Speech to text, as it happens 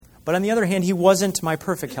But on the other hand, he wasn't my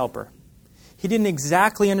perfect helper. He didn't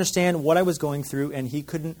exactly understand what I was going through, and he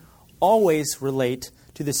couldn't always relate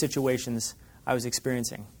to the situations I was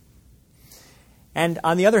experiencing. And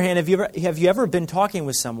on the other hand, have you ever been talking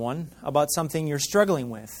with someone about something you're struggling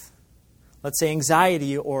with? Let's say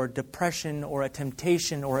anxiety or depression or a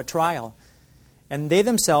temptation or a trial. And they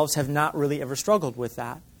themselves have not really ever struggled with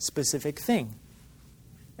that specific thing.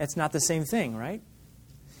 It's not the same thing, right?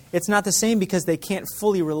 It's not the same because they can't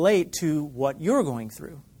fully relate to what you're going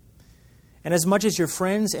through. And as much as your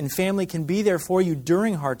friends and family can be there for you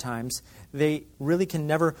during hard times, they really can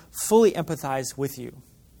never fully empathize with you.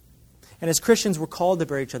 And as Christians, we're called to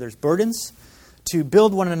bear each other's burdens, to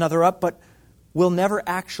build one another up, but we'll never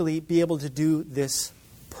actually be able to do this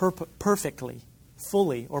perfectly,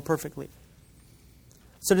 fully or perfectly.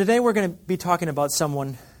 So today we're going to be talking about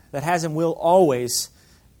someone that has and will always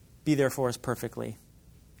be there for us perfectly,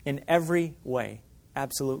 in every way,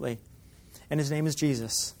 absolutely. And his name is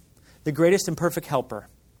Jesus, the greatest and perfect helper,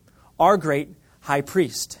 our great high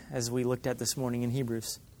priest, as we looked at this morning in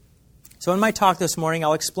Hebrews. So in my talk this morning,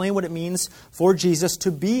 I'll explain what it means for Jesus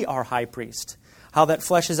to be our high priest, how that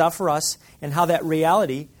fleshes out for us, and how that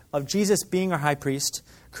reality of Jesus being our high priest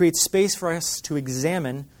creates space for us to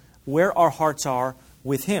examine where our hearts are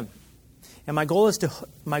with him. And my goal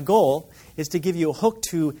is to give you a hook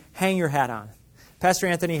to hang your hat on. Pastor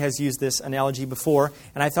Anthony has used this analogy before,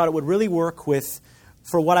 and I thought it would really work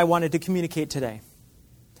for what I wanted to communicate today.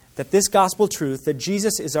 That this gospel truth, that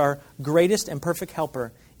Jesus is our greatest and perfect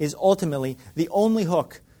helper, is ultimately the only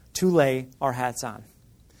hook to lay our hats on.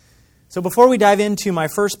 So before we dive into my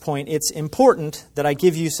first point, it's important that I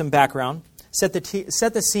give you some background, set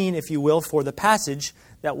the scene, if you will, for the passage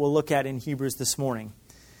that we'll look at in Hebrews this morning.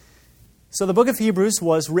 So the book of Hebrews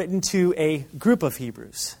was written to a group of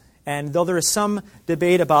Hebrews. And though there is some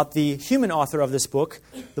debate about the human author of this book,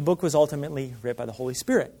 the book was ultimately written by the Holy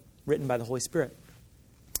Spirit.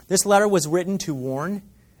 This letter was written to warn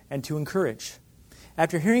and to encourage.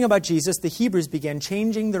 After hearing about Jesus, the Hebrews began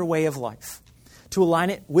changing their way of life to align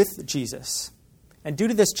it with Jesus. And due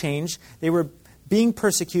to this change, they were being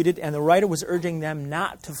persecuted, and the writer was urging them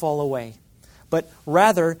not to fall away, but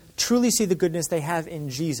rather truly see the goodness they have in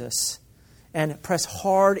Jesus and press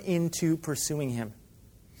hard into pursuing him.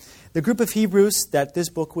 The group of Hebrews that this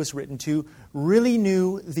book was written to really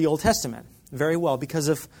knew the Old Testament very well. Because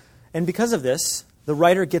of this, the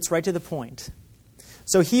writer gets right to the point.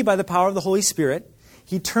 So he, by the power of the Holy Spirit,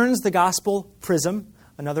 he turns the gospel prism,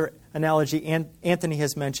 another analogy Anthony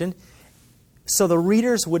has mentioned, so the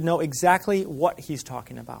readers would know exactly what he's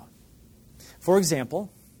talking about. For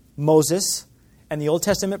example, Moses and the Old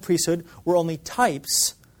Testament priesthood were only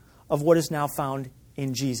types of what is now found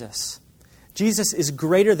in Jesus. Jesus is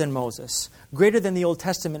greater than Moses, greater than the Old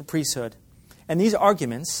Testament priesthood. And these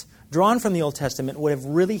arguments, drawn from the Old Testament, would have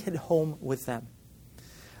really hit home with them.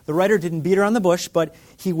 The writer didn't beat around the bush, but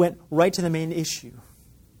he went right to the main issue.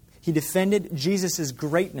 He defended Jesus'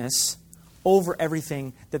 greatness over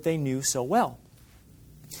everything that they knew so well.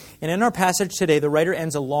 And in our passage today, the writer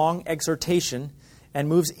ends a long exhortation and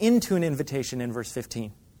moves into an invitation in verse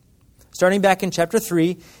 15. Starting back in chapter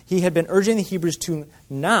 3, he had been urging the Hebrews to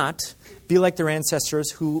not be like their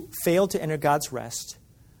ancestors who failed to enter God's rest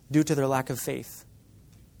due to their lack of faith,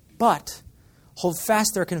 but hold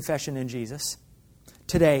fast their confession in Jesus.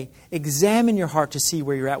 Today, examine your heart to see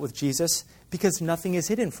where you're at with Jesus, because nothing is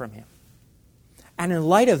hidden from him. And in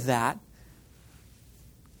light of that,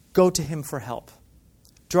 go to him for help.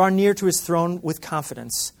 Draw near to his throne with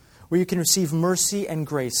confidence, where you can receive mercy and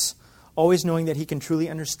grace, always knowing that he can truly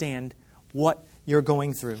understand what you're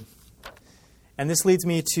going through. And this leads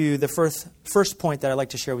me to the first point that I'd like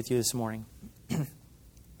to share with you this morning.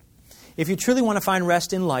 If you truly want to find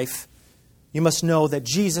rest in life, you must know that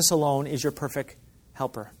Jesus alone is your perfect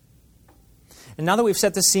helper. And now that we've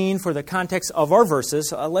set the scene for the context of our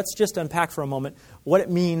verses, let's just unpack for a moment what it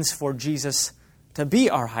means for Jesus to be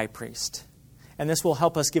our high priest. And this will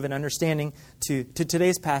help us give an understanding to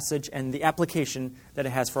today's passage and the application that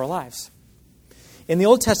it has for our lives. In the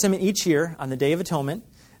Old Testament, each year, on the Day of Atonement,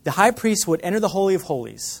 the high priest would enter the Holy of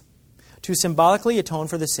Holies to symbolically atone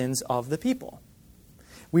for the sins of the people.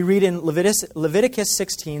 We read in Leviticus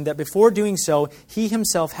 16 that before doing so, he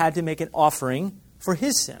himself had to make an offering for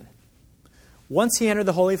his sin. Once he entered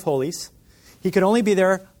the Holy of Holies, he could only be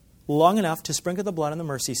there long enough to sprinkle the blood on the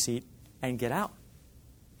mercy seat and get out.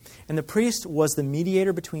 And the priest was the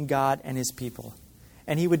mediator between God and his people.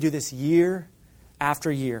 And he would do this year after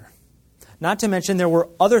year. Not to mention there were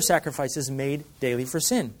other sacrifices made daily for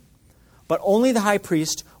sin. But only the high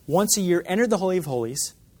priest, once a year, entered the Holy of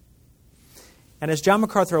Holies. And as John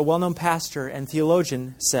MacArthur, a well-known pastor and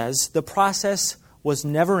theologian, says, the process was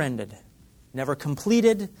never ended, never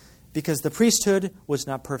completed, because the priesthood was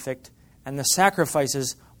not perfect and the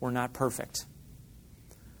sacrifices were not perfect.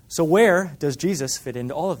 So where does Jesus fit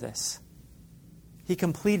into all of this? He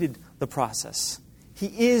completed the process.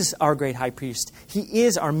 He is our great high priest. He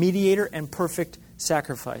is our mediator and perfect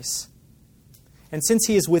sacrifice. And since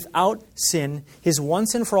he is without sin, his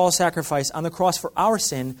once and for all sacrifice on the cross for our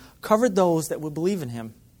sin covered those that would believe in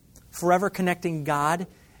him, forever connecting God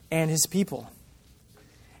and his people.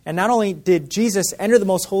 And not only did Jesus enter the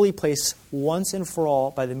most holy place once and for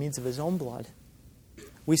all by the means of his own blood,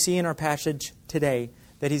 we see in our passage today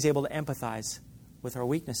that he's able to empathize with our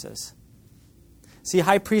weaknesses. See,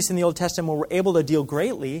 high priests in the Old Testament were able to deal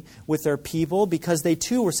greatly with their people because they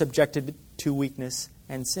too were subjected to weakness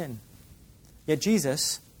and sin. Yet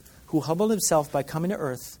Jesus, who humbled himself by coming to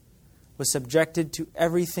earth, was subjected to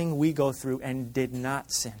everything we go through and did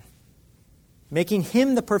not sin, making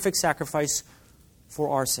him the perfect sacrifice for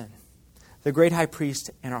our sin, the great high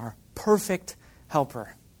priest and our perfect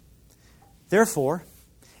helper. Therefore,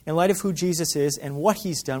 in light of who Jesus is and what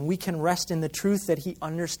he's done, we can rest in the truth that he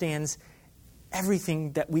understands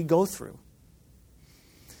everything that we go through.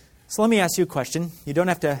 So let me ask you a question. You don't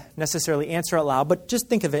have to necessarily answer out loud, but just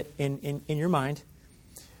think of it in your mind.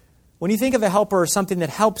 When you think of a helper or something that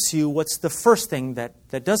helps you, what's the first thing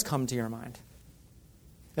that does come to your mind?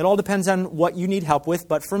 It all depends on what you need help with,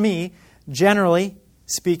 but for me, generally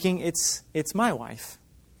speaking, it's my wife.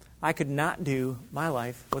 I could not do my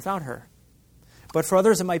life without her. But for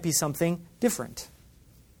others, it might be something different.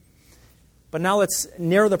 But now let's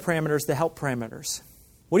narrow the parameters, the help parameters.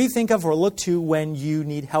 What do you think of or look to when you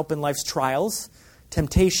need help in life's trials,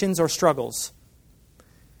 temptations, or struggles?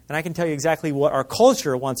 And I can tell you exactly what our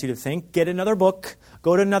culture wants you to think. Get another book,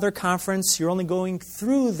 go to another conference. You're only going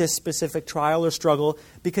through this specific trial or struggle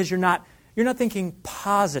because you're not thinking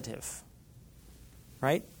positive.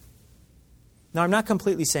 Right? Now, I'm not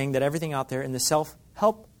completely saying that everything out there in the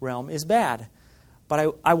self-help realm is bad.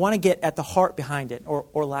 But I want to get at the heart behind it,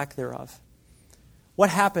 or lack thereof. What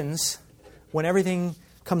happens when everything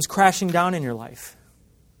comes crashing down in your life?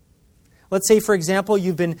 Let's say, for example,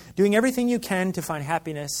 you've been doing everything you can to find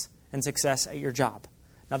happiness and success at your job.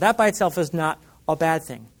 Now, that by itself is not a bad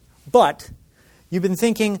thing. But you've been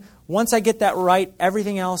thinking, once I get that right,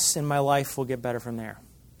 everything else in my life will get better from there.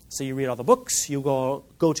 So you read all the books, you go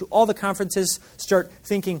to all the conferences, start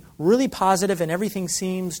thinking really positive, and everything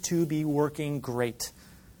seems to be working great.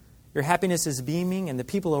 Your happiness is beaming, and the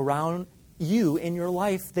people around you in your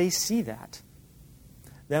life, they see that.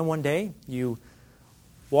 Then one day, you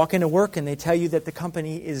walk into work and they tell you that the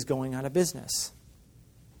company is going out of business.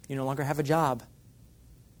 You no longer have a job.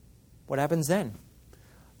 What happens then?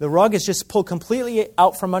 The rug is just pulled completely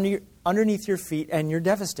out from underneath your feet and you're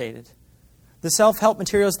devastated. The self-help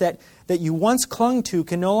materials that you once clung to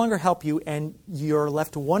can no longer help you, and you're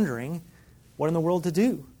left wondering what in the world to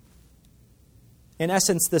do. In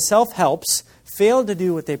essence, the self-helps failed to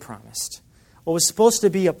do what they promised. What was supposed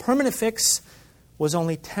to be a permanent fix was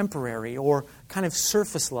only temporary or kind of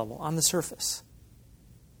surface level, on the surface.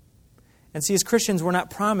 And see, as Christians, we're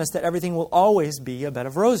not promised that everything will always be a bed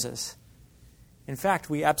of roses. In fact,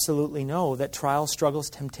 we absolutely know that trials,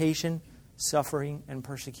 struggles, temptation, suffering, and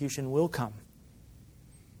persecution will come.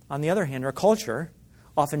 On the other hand, our culture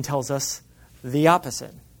often tells us the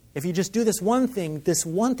opposite. If you just do this one thing,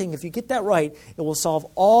 if you get that right, it will solve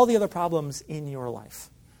all the other problems in your life.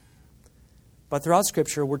 But throughout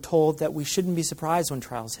Scripture, we're told that we shouldn't be surprised when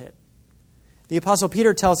trials hit. The Apostle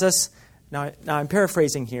Peter tells us, now I'm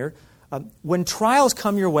paraphrasing here, when trials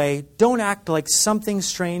come your way, don't act like something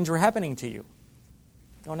strange were happening to you.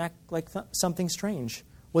 Don't act like something strange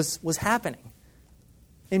was happening.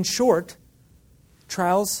 In short,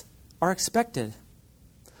 trials are expected.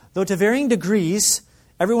 Though to varying degrees,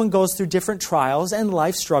 everyone goes through different trials and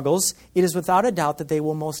life struggles, it is without a doubt that they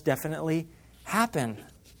will most definitely happen.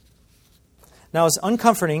 Now, as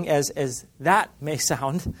uncomforting as that may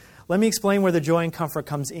sound, let me explain where the joy and comfort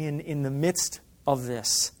comes in the midst of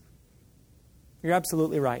this. You're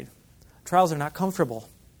absolutely right. Trials are not comfortable.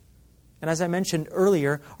 And as I mentioned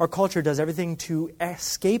earlier, our culture does everything to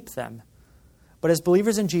escape them. But as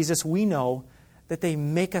believers in Jesus, we know that they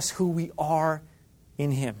make us who we are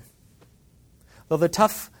in Him. Through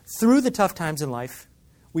the tough times in life,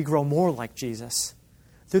 we grow more like Jesus.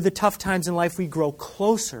 Through the tough times in life, we grow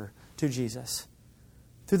closer to Jesus.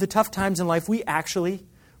 Through the tough times in life, we actually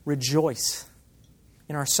rejoice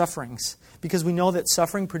in our sufferings because we know that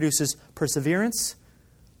suffering produces perseverance,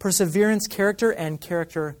 character, and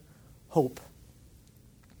character, hope.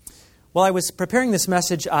 While I was preparing this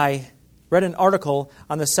message, I read an article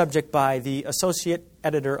on the subject by the associate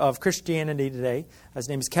editor of Christianity Today. His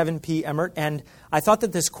name is Kevin P. Emmert, and I thought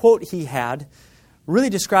that this quote he had really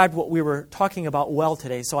described what we were talking about well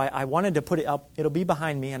today, so I wanted to put it up. It'll be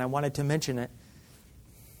behind me, and I wanted to mention it.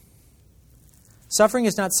 Suffering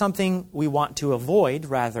is not something we want to avoid,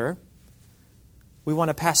 rather, we want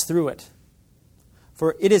to pass through it.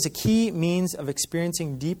 For it is a key means of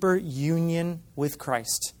experiencing deeper union with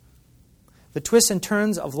Christ. The twists and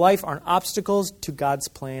turns of life aren't obstacles to God's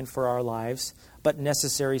plan for our lives, but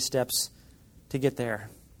necessary steps to get there.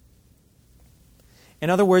 In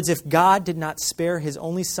other words, if God did not spare His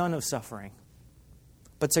only Son of suffering,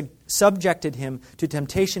 but subjected Him to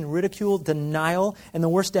temptation, ridicule, denial, and the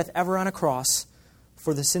worst death ever on a cross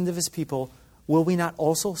for the sins of His people, will we not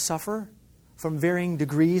also suffer from varying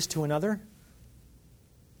degrees to another?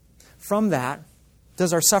 From that,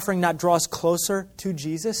 does our suffering not draw us closer to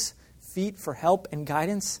Jesus' feet for help and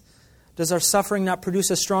guidance? Does our suffering not produce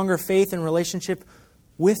a stronger faith and relationship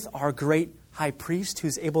with our great high priest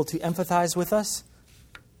who's able to empathize with us?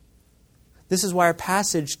 This is why our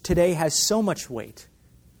passage today has so much weight.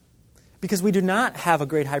 Because we do not have a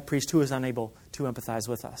great high priest who is unable to empathize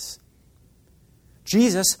with us.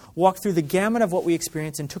 Jesus walked through the gamut of what we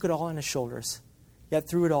experience and took it all on His shoulders. Yet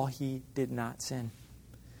through it all, He did not sin.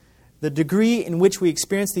 The degree in which we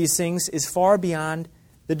experience these things is far beyond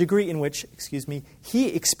the degree in which, He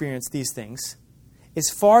experienced these things is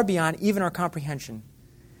far beyond even our comprehension.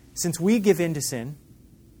 Since we give in to sin,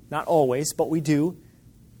 not always, but we do,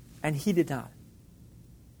 and He did not.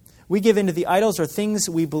 We give in to the idols or things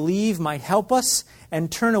we believe might help us and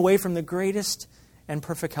turn away from the greatest and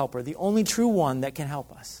perfect helper, the only true one that can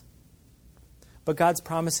help us. But God's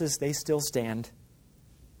promises, they still stand.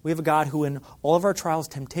 We have a God who in all of our trials,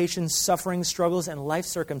 temptations, suffering, struggles, and life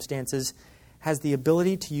circumstances has the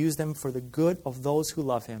ability to use them for the good of those who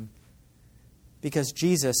love Him. Because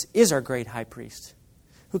Jesus is our great high priest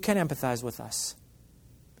who can empathize with us.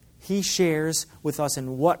 He shares with us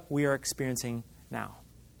in what we are experiencing now.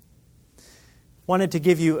 Wanted to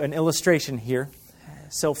give you an illustration here.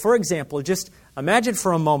 So, for example, just imagine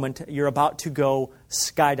for a moment you're about to go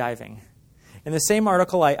skydiving. In the same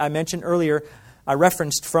article I mentioned earlier, I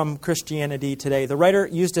referenced from Christianity Today, the writer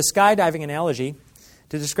used a skydiving analogy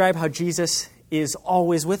to describe how Jesus is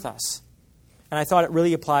always with us. And I thought it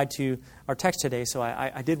really applied to our text today, so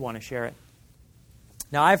I did want to share it.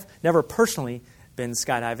 Now, I've never personally been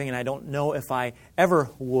skydiving, and I don't know if I ever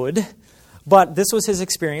would, but this was his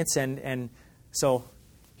experience, and so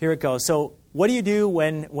here it goes. So what do you do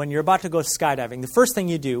when you're about to go skydiving? The first thing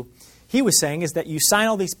you do, he was saying, is that you sign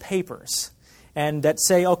all these papers, and that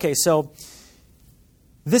say, okay, so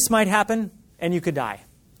this might happen, and you could die.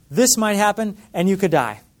 This might happen, and you could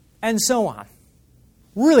die. And so on.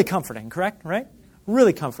 Really comforting, correct? Right?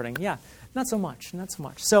 Really comforting. Yeah. Not so much.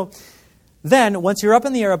 So then, once you're up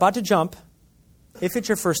in the air about to jump, if it's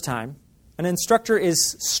your first time, an instructor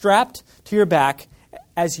is strapped to your back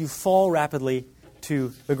as you fall rapidly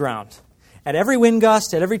to the ground. At every wind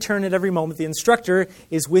gust, at every turn, at every moment, the instructor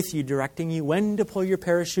is with you, directing you when to pull your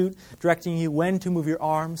parachute, directing you when to move your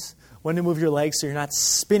arms, when to move your legs so you're not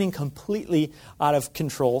spinning completely out of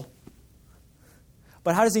control.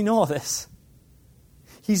 But how does he know all this?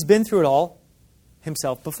 He's been through it all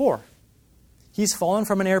himself before. He's fallen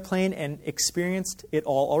from an airplane and experienced it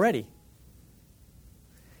all already.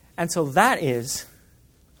 And so that is,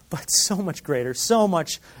 but so much greater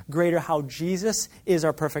how Jesus is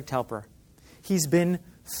our perfect helper. He's been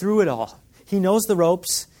through it all. He knows the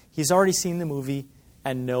ropes. He's already seen the movie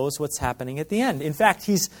and knows what's happening at the end. In fact,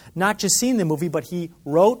 he's not just seen the movie, but he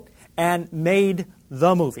wrote and made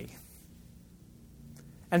the movie.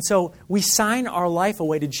 And so we sign our life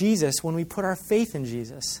away to Jesus when we put our faith in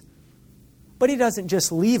Jesus. But He doesn't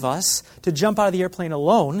just leave us to jump out of the airplane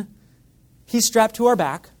alone. He's strapped to our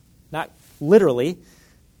back, not literally,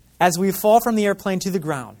 as we fall from the airplane to the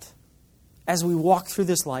ground. As we walk through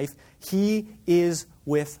this life, He is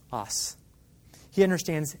with us. He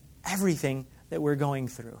understands everything that we're going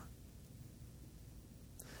through.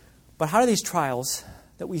 But how do these trials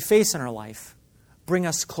that we face in our life bring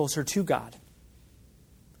us closer to God?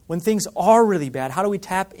 When things are really bad, how do we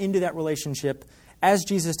tap into that relationship as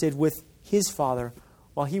Jesus did with His Father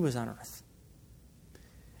while He was on earth?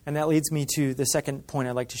 And that leads me to the second point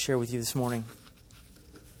I'd like to share with you this morning.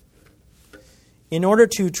 In order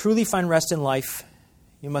to truly find rest in life,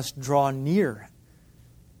 you must draw near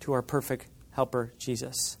to our perfect helper,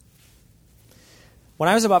 Jesus. When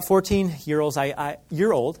I was about 14 years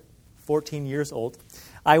old,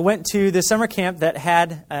 I went to the summer camp that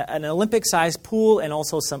had an Olympic-sized pool and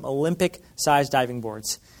also some Olympic-sized diving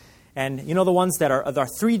boards. And you know the ones that are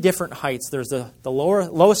three different heights. There's the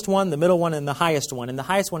lowest one, the middle one, and the highest one. And the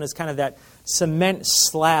highest one is kind of that cement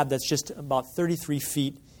slab that's just about 33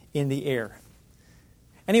 feet in the air.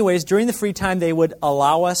 Anyways, during the free time, they would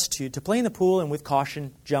allow us to play in the pool and with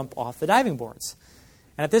caution jump off the diving boards.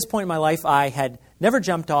 And at this point in my life, I had never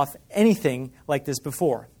jumped off anything like this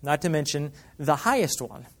before, not to mention the highest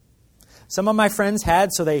one. Some of my friends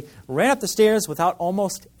had, so they ran up the stairs without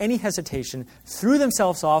almost any hesitation, threw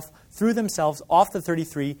themselves off the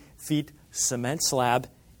 33 feet cement slab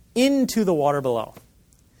into the water below.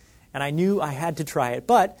 And I knew I had to try it,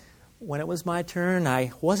 but when it was my turn,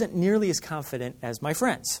 I wasn't nearly as confident as my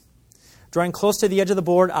friends. Drawing close to the edge of the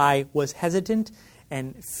board, I was hesitant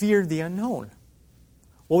and feared the unknown.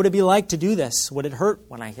 What would it be like to do this? Would it hurt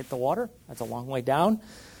when I hit the water? That's a long way down.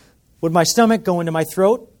 Would my stomach go into my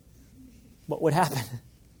throat? What would happen?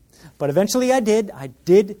 But eventually I did. I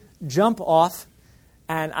did jump off,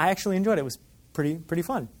 and I actually enjoyed it. It was pretty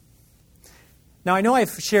fun. Now, I know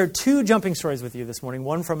I've shared two jumping stories with you this morning,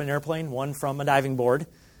 one from an airplane, one from a diving board,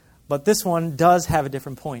 but this one does have a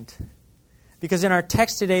different point. Because in our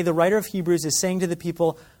text today, the writer of Hebrews is saying to the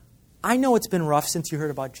people, I know it's been rough since you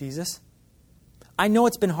heard about Jesus. I know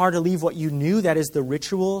it's been hard to leave what you knew, that is the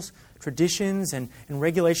rituals, traditions, and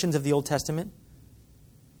regulations of the Old Testament.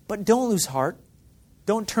 But don't lose heart.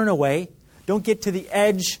 Don't turn away. Don't get to the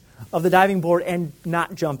edge of the diving board and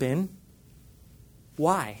not jump in.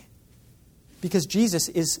 Why? Because Jesus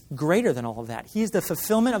is greater than all of that. He is the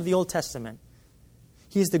fulfillment of the Old Testament.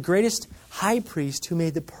 He is the greatest high priest who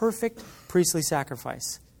made the perfect priestly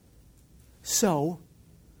sacrifice. So,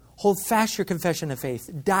 hold fast your confession of faith.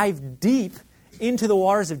 Dive deep into the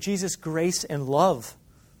waters of Jesus' grace and love.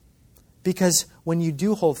 Because when you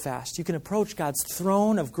do hold fast, you can approach God's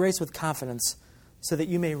throne of grace with confidence so that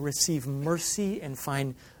you may receive mercy and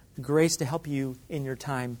find grace to help you in your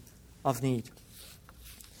time of need.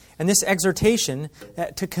 And this exhortation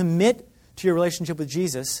to commit to your relationship with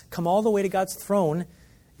Jesus, come all the way to God's throne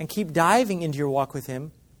and keep diving into your walk with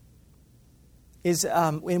Him, is,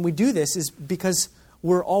 and we do this is because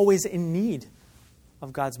we're always in need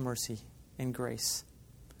of God's mercy and grace.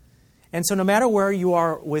 And so no matter where you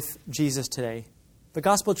are with Jesus today, the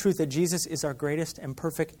gospel truth that Jesus is our greatest and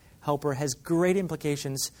perfect helper has great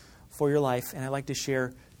implications for your life, and I'd like to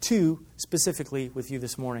share two specifically with you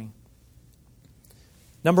this morning.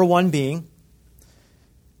 Number one being,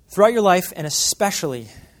 throughout your life, and especially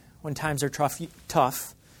when times are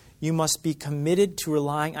tough, you must be committed to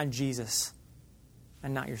relying on Jesus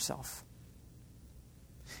and not yourself.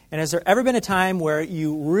 And has there ever been a time where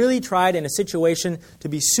you really tried in a situation to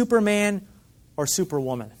be Superman or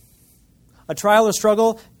Superwoman? A trial or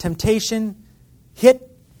struggle, temptation,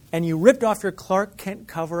 hit, and you ripped off your Clark Kent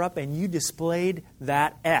cover-up and you displayed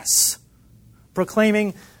that S,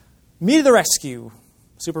 proclaiming, me to the rescue,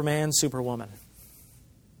 Superman, Superwoman.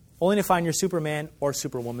 Only to find your Superman or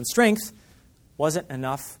Superwoman strength wasn't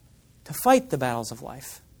enough to fight the battles of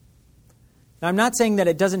life. Now, I'm not saying that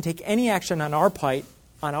it doesn't take any action on our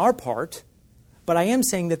part, but I am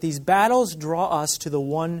saying that these battles draw us to the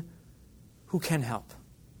one who can help.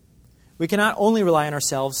 We cannot only rely on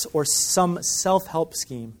ourselves or some self-help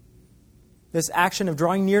scheme. This action of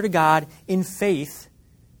drawing near to God in faith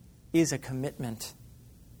is a commitment.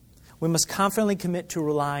 We must confidently commit to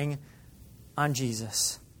relying on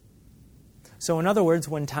Jesus. So in other words,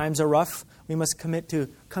 when times are rough, we must commit to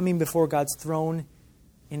coming before God's throne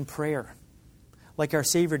in prayer, like our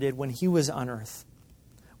Savior did when He was on earth.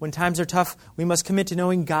 When times are tough, we must commit to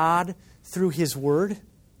knowing God through His Word,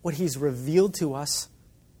 what He's revealed to us.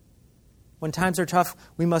 When times are tough,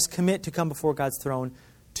 we must commit to come before God's throne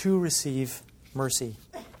to receive mercy.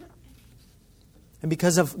 And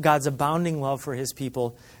because of God's abounding love for His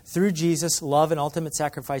people, through Jesus' love and ultimate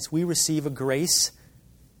sacrifice, we receive a grace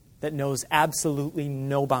that knows absolutely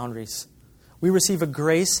no boundaries. We receive a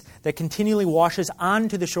grace that continually washes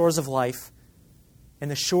onto the shores of life and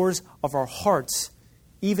the shores of our hearts,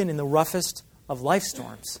 even in the roughest of life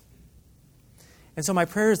storms. And so my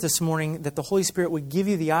prayer is this morning that the Holy Spirit would give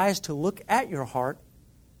you the eyes to look at your heart,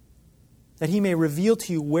 that He may reveal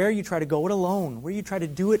to you where you try to go it alone, where you try to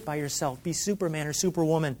do it by yourself, be Superman or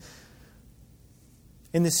Superwoman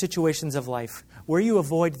in the situations of life, where you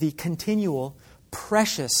avoid the continual,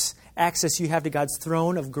 precious access you have to God's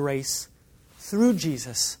throne of grace through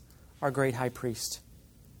Jesus, our great high priest.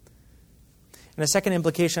 And a second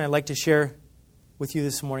implication I'd like to share with you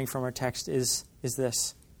this morning from our text is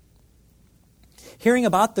this. Hearing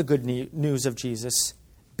about the good news of Jesus,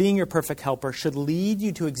 being your perfect helper, should lead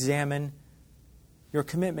you to examine your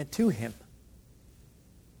commitment to Him.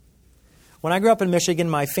 When I grew up in Michigan,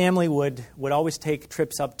 my family would always take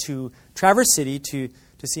trips up to Traverse City to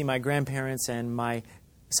see my grandparents and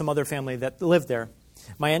some other family that lived there.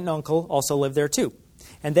 My aunt and uncle also lived there too.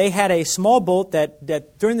 And they had a small boat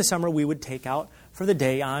that during the summer we would take out for the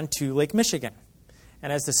day on to Lake Michigan.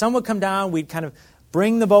 And as the sun would come down, we'd kind of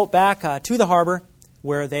bring the boat back to the harbor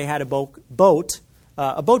where they had a boat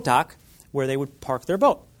dock where they would park their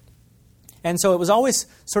boat. And so it was always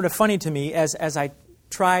sort of funny to me as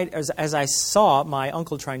I saw my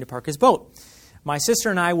uncle trying to park his boat. My sister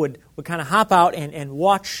and I would kind of hop out and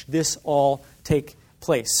watch this all take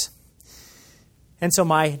place. And so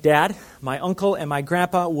my dad, my uncle, and my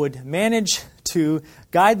grandpa would manage to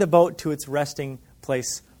guide the boat to its resting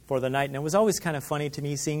place for the night. And it was always kind of funny to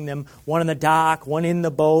me seeing them, one on the dock, one in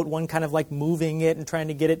the boat, one kind of like moving it and trying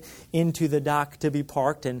to get it into the dock to be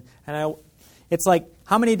parked. It's like,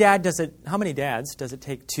 how many dads does it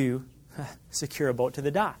take to secure a boat to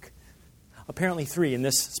the dock? Apparently 3 in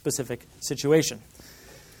this specific situation.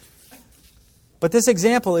 But this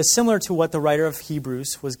example is similar to what the writer of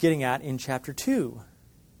Hebrews was getting at in chapter 2.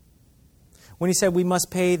 When he said we must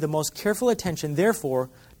pay the most careful attention, therefore,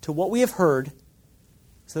 to what we have heard,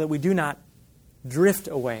 so that we do not drift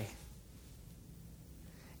away.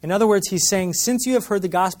 In other words, he's saying, since you have heard the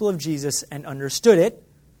gospel of Jesus and understood it,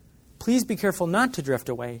 please be careful not to drift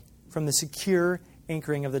away from the secure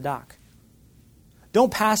anchoring of the dock.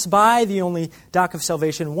 Don't pass by the only dock of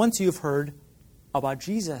salvation once you've heard about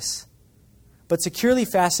Jesus, but securely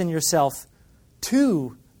fasten yourself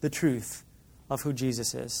to the truth of who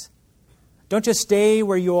Jesus is. Don't just stay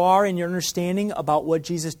where you are in your understanding about what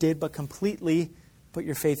Jesus did, but completely put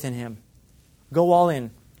your faith in Him. Go all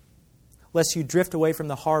in, lest you drift away from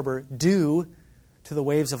the harbor due to the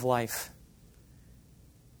waves of life.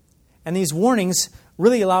 And these warnings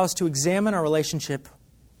really allow us to examine our relationship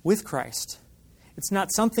with Christ. It's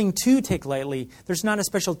not something to take lightly. There's not a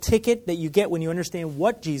special ticket that you get when you understand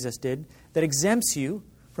what Jesus did that exempts you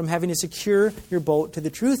from having to secure your boat to the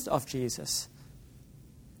truth of Jesus.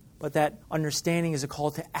 But that understanding is a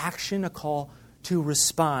call to action, a call to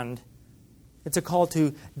respond. It's a call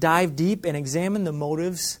to dive deep and examine the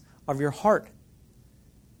motives of your heart,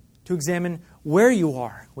 to examine where you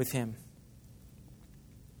are with Him.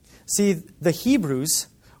 See, the Hebrews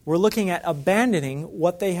were looking at abandoning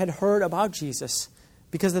what they had heard about Jesus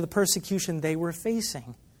because of the persecution they were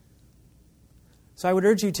facing. So I would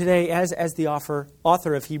urge you today, as the author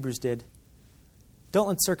of Hebrews did, don't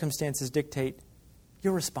let circumstances dictate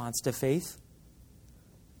your response to faith.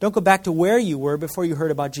 Don't go back to where you were before you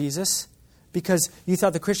heard about Jesus because you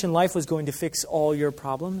thought the Christian life was going to fix all your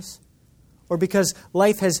problems, or because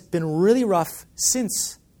life has been really rough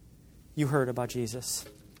since you heard about Jesus.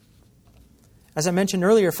 As I mentioned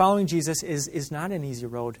earlier, following Jesus is not an easy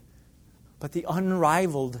road, but the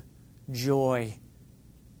unrivaled joy,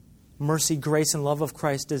 mercy, grace, and love of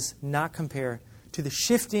Christ does not compare to the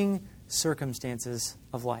shifting circumstances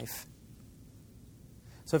of life.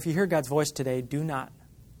 So if you hear God's voice today, do not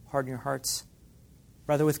harden your hearts.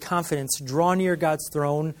 Rather, with confidence, draw near God's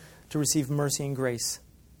throne to receive mercy and grace.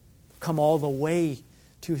 Come all the way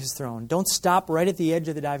to His throne. Don't stop right at the edge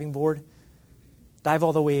of the diving board. Dive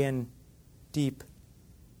all the way in, deep,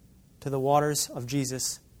 to the waters of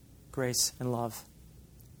Jesus, grace, and love.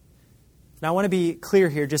 Now, I want to be clear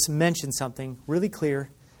here, just mention something really clear,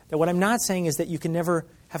 that what I'm not saying is that you can never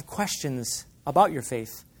have questions about your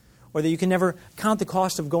faith, or that you can never count the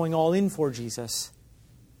cost of going all in for Jesus.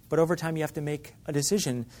 But over time, you have to make a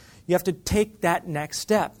decision. You have to take that next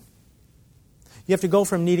step. You have to go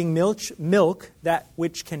from needing milk, that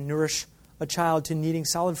which can nourish a child, to needing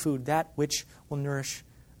solid food, that which will nourish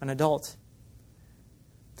an adult.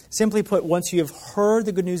 Simply put, once you have heard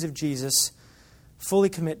the good news of Jesus, fully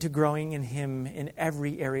commit to growing in Him in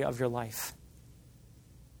every area of your life.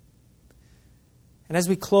 And as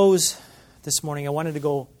we close this morning, I wanted to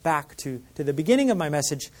go back to the beginning of my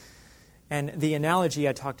message and the analogy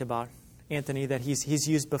I talked about, Anthony, that he's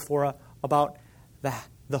used before about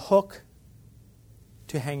the hook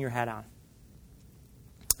to hang your hat on.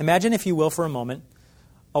 Imagine, if you will, for a moment,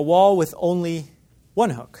 a wall with only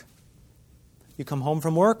one hook. You come home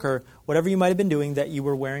from work or whatever you might have been doing that you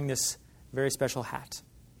were wearing this very special hat.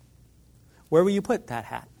 Where will you put that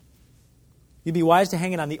hat? You'd be wise to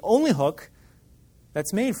hang it on the only hook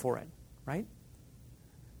that's made for it, right?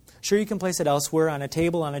 Sure, you can place it elsewhere, on a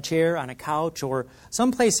table, on a chair, on a couch, or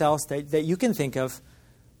someplace else that you can think of,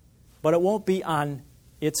 but it won't be on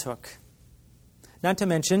its hook. Not to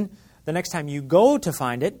mention, the next time you go to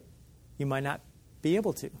find it, you might not be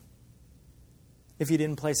able to, if you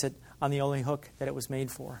didn't place it on the only hook that it was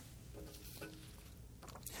made for.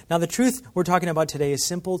 Now, the truth we're talking about today is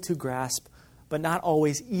simple to grasp, but not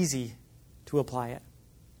always easy to apply it.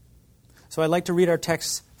 So I'd like to read our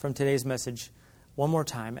text from today's message one more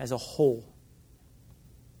time as a whole.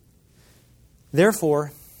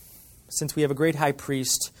 Therefore, since we have a great high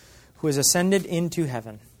priest who has ascended into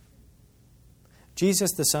heaven,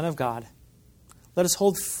 Jesus, the Son of God, let us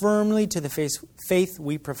hold firmly to the faith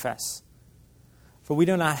we profess. For we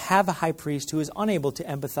do not have a high priest who is unable to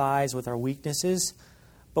empathize with our weaknesses,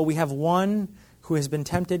 but we have one who has been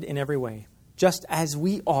tempted in every way, just as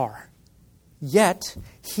we are. Yet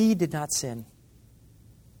he did not sin.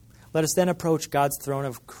 Let us then approach God's throne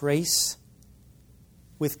of grace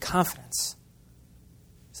with confidence,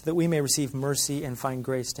 so that we may receive mercy and find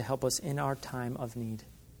grace to help us in our time of need.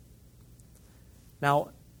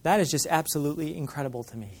 Now, that is just absolutely incredible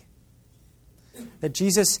to me. That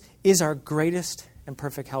Jesus is our greatest and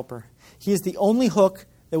perfect helper. He is the only hook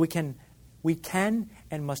that we can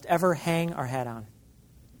and must ever hang our hat on.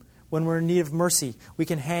 When we're in need of mercy, we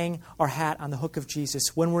can hang our hat on the hook of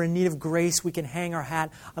Jesus. When we're in need of grace, we can hang our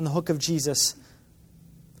hat on the hook of Jesus.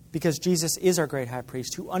 Because Jesus is our great high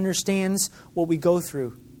priest who understands what we go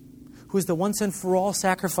through, who is the once and for all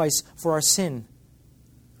sacrifice for our sin.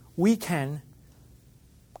 We can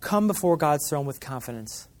come before God's throne with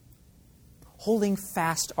confidence, holding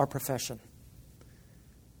fast our profession.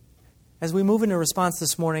 As we move into response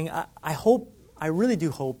this morning, I really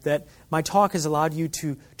do hope that my talk has allowed you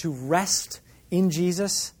to rest in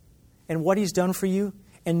Jesus and what He's done for you,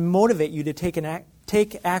 and motivate you to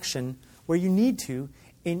take action where you need to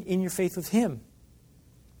in your faith with Him.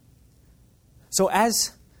 So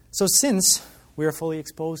since we are fully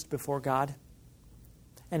exposed before God,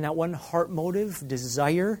 and not one heart motive,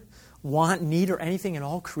 desire, want, need, or anything in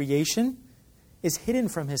all creation is hidden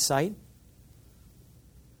from His sight,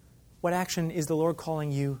 what action is the Lord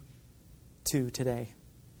calling you to today?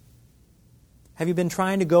 Have you been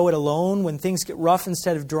trying to go it alone when things get rough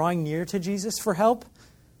instead of drawing near to Jesus for help?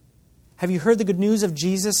 Have you heard the good news of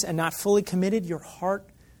Jesus and not fully committed your heart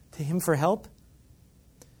to Him for help?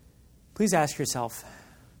 Please ask yourself,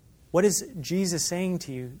 what is Jesus saying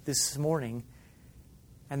to you this morning?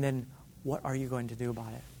 And then what are you going to do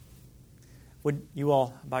about it? Would you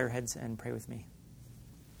all bow your heads and pray with me?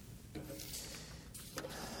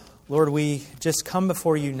 Lord, we just come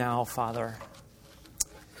before you now, Father.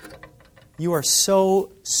 You are so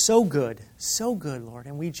good, Lord,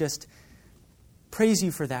 and we just praise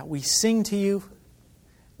you for that. We sing to you.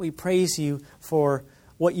 We praise you for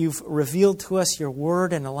what you've revealed to us, your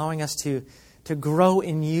word, and allowing us to grow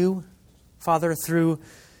in you, Father, through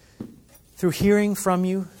hearing from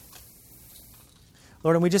you.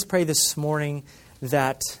 Lord, and we just pray this morning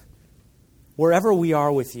that wherever we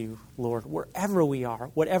are with you, Lord, wherever we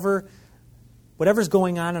are, whatever's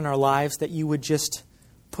going on in our lives, that you would just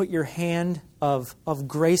put your hand of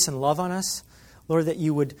grace and love on us. Lord, that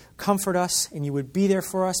you would comfort us and you would be there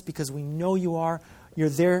for us because we know you are. You're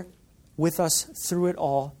there with us through it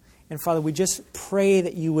all. And Father, we just pray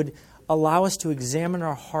that you would allow us to examine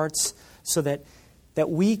our hearts so that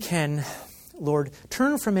we can, Lord,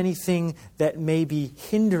 turn from anything that may be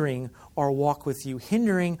hindering our walk with you,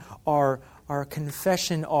 hindering our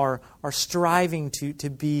confession, our striving to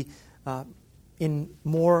be in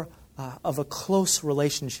more of a close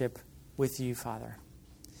relationship with you, Father.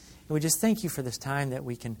 And we just thank you for this time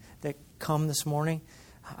that come this morning.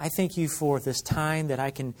 I thank you for this time that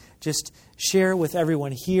I can just share with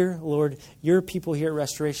everyone here, Lord, your people here at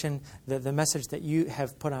Restoration, the message that you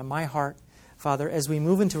have put on my heart. Father, as we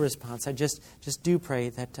move into response, I just do pray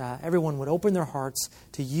that everyone would open their hearts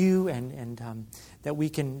to you and that we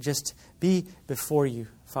can just be before you,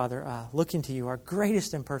 Father, looking to you, our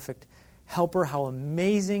greatest and perfect helper. How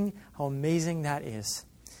amazing that is.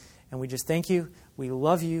 And we just thank you. We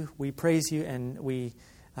love you. We praise you. And we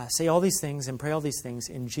say all these things and pray all these things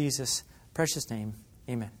in Jesus' precious name.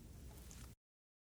 Amen.